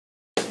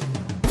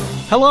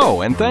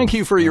Hello, and thank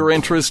you for your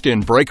interest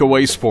in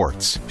Breakaway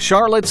Sports,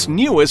 Charlotte's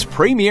newest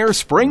premier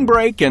spring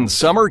break and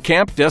summer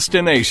camp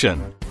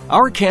destination.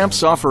 Our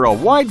camps offer a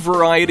wide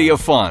variety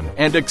of fun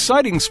and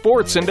exciting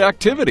sports and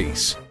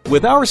activities.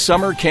 With our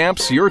summer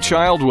camps, your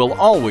child will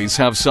always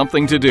have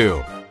something to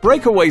do.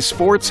 Breakaway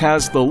Sports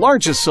has the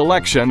largest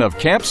selection of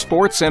camp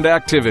sports and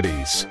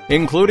activities,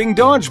 including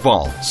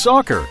dodgeball,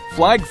 soccer,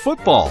 flag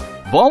football,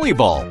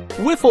 volleyball,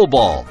 wiffle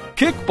ball,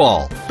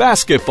 kickball,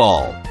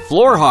 basketball,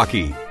 floor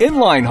hockey,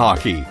 inline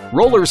hockey,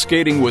 roller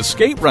skating with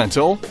skate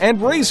rental,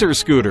 and razor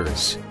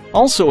scooters.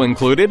 Also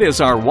included is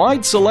our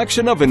wide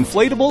selection of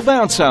inflatable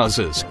bounce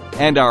houses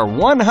and our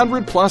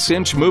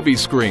 100-plus-inch movie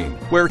screen,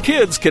 where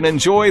kids can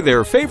enjoy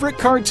their favorite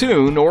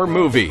cartoon or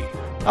movie.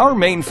 Our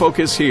main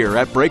focus here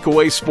at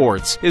Breakaway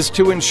Sports is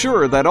to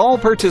ensure that all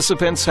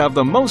participants have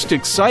the most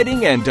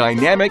exciting and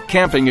dynamic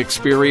camping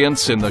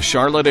experience in the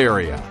Charlotte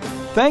area.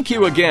 Thank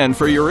you again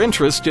for your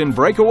interest in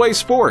Breakaway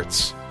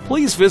Sports.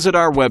 Please visit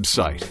our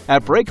website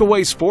at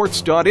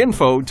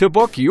breakawaysports.info to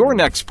book your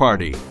next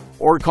party,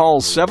 or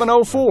call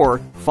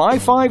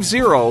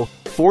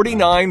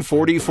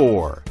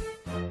 704-550-4944.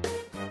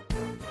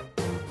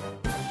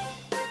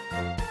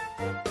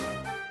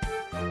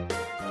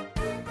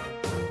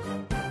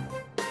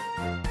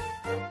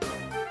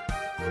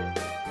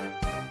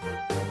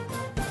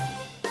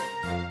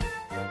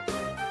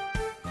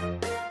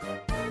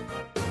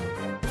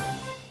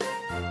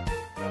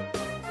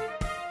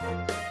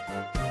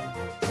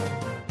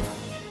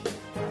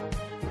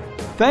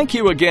 Thank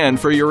you again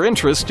for your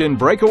interest in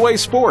Breakaway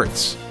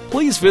Sports.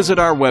 Please visit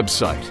our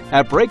website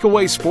at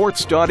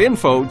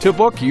breakawaysports.info to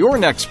book your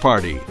next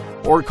party,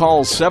 or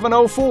call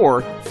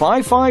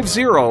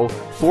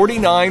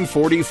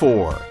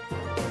 704-550-4944.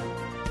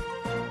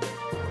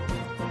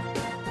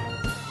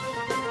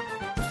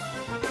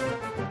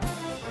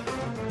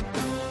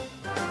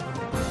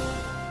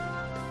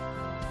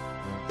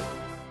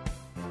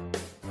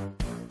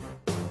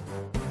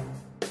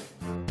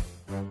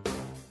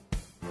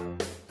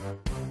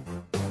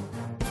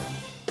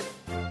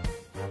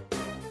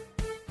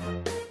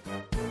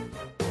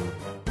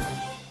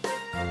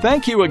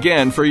 Thank you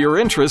again for your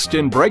interest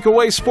in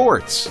Breakaway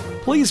Sports.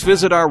 Please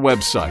visit our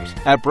website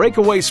at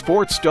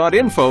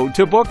breakawaysports.info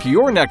to book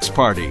your next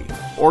party,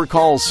 or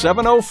call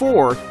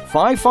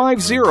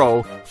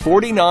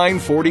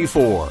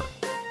 704-550-4944.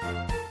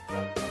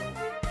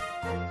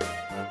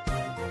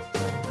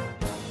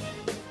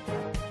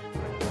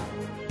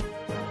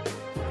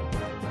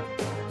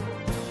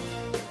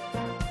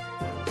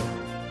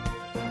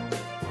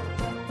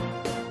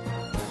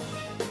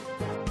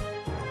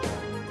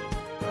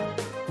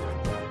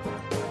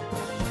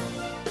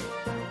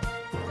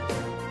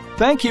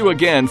 Thank you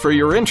again for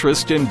your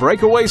interest in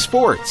Breakaway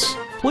Sports.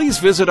 Please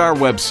visit our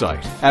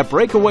website at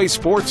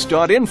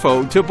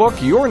breakawaysports.info to book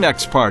your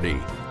next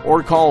party,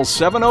 or call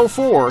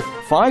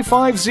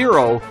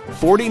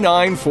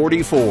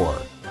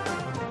 704-550-4944.